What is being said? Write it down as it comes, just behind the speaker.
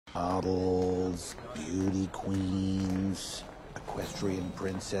Models, beauty queens, equestrian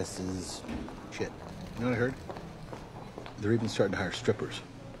princesses. Shit. You know what I heard? They're even starting to hire strippers.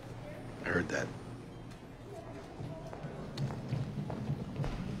 I heard that.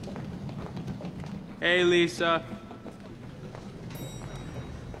 Hey, Lisa.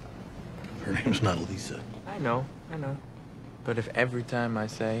 Her name's not Lisa. I know. But if every time I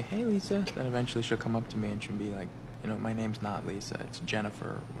say, hey, Lisa, then eventually she'll come up to me and she'll be like, you know, my name's not Lisa, it's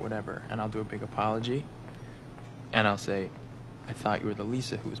Jennifer, whatever. And I'll do a big apology. And I'll say, I thought you were the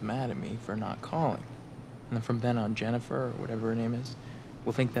Lisa who was mad at me for not calling. And then from then on, Jennifer, or whatever her name is,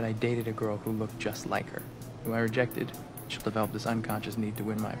 will think that I dated a girl who looked just like her, who I rejected. She'll develop this unconscious need to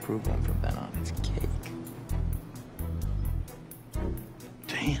win my approval, and from then on, it's cake.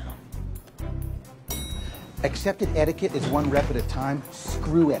 Damn. Accepted etiquette is one rep at a time.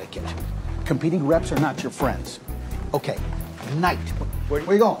 Screw etiquette. Competing reps are not your friends. Okay, night. Where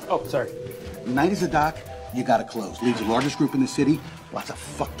you going? Oh, sorry. Night is a doc, you gotta close. Leads the largest group in the city. Lots of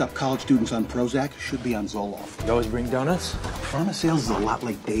fucked up college students on Prozac. Should be on Zoloft. You always bring donuts? Pharma sales is a lot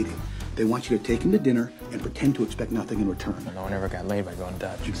like dating. They want you to take them to dinner and pretend to expect nothing in return. No one ever got laid by going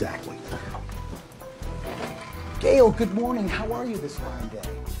Dutch. Exactly. Gail, good morning. How are you this fine day?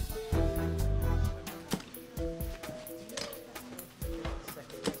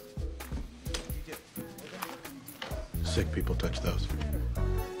 Sick people touch those.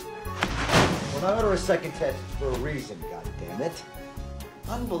 Well, I order a second test for a reason, goddammit.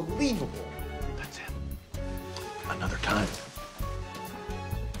 Unbelievable. That's it. Another time.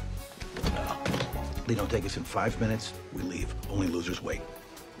 No. They don't take us in 5 minutes, we leave. Only losers wait.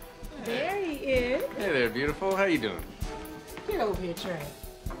 There he is. Hey there, beautiful. How you doing? Get over here, Trey.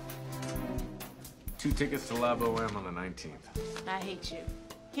 2 tickets to La Boheme on the 19th. I hate you.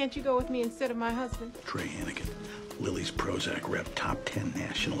 Can't you go with me instead of my husband? Trey Hannigan, Lily's Prozac rep, top 10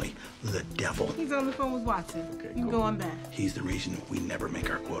 nationally. The devil. He's on the phone with Watson. Okay, You can cool. go on back. He's the reason we never make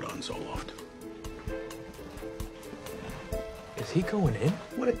our quota on Zoloft. Is he going in?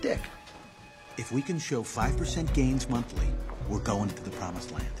 What a dick. If we can show 5% gains monthly, we're going to the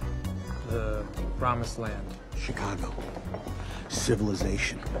promised land. The promised land. Chicago.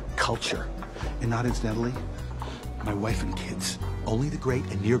 Civilization. Culture. And not incidentally, my wife and kids. Only the great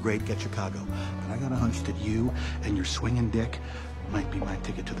and near great get Chicago. But I got a hunch that you and your swinging dick might be my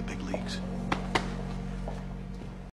ticket to the big leagues.